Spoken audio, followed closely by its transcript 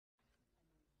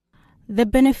The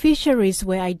beneficiaries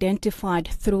were identified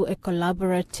through a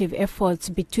collaborative effort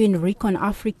between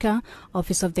ReconAfrica,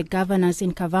 Office of the Governors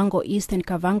in Kavango East and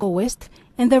Kavango West,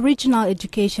 and the Regional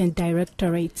Education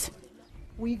Directorate.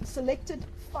 We selected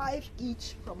 5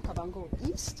 each from Kavango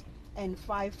East and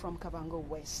 5 from Kavango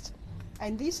West.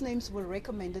 And these names were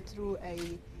recommended through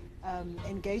a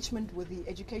engagement with the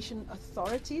education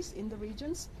authorities in the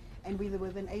regions, and we were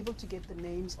then able to get the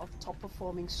names of top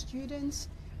performing students.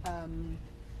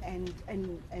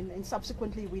 And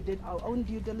subsequently we did our own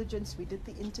due diligence, we did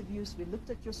the interviews, we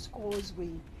looked at your scores,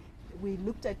 we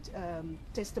looked at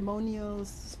testimonials,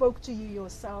 spoke to you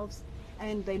yourselves,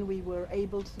 and then we were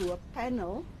able, through a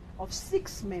panel of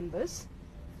 6 members,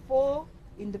 4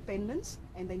 independents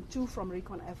and then 2 from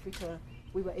ReconAfrica,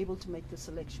 we were able to make the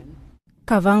selection.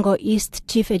 Kavango East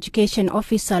Chief Education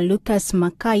Officer Lucas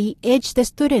Makai urged the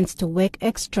students to work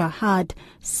extra hard,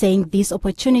 saying this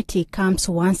opportunity comes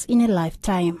once in a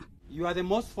lifetime. You are the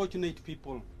most fortunate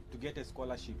people to get a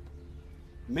scholarship.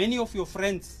 Many of your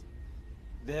friends,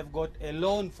 they have got a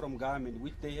loan from government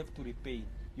which they have to repay.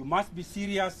 You must be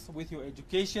serious with your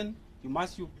education, you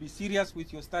must be serious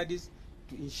with your studies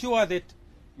to ensure that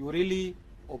you really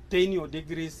obtain your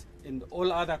degrees and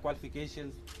all other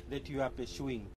qualifications that you are pursuing.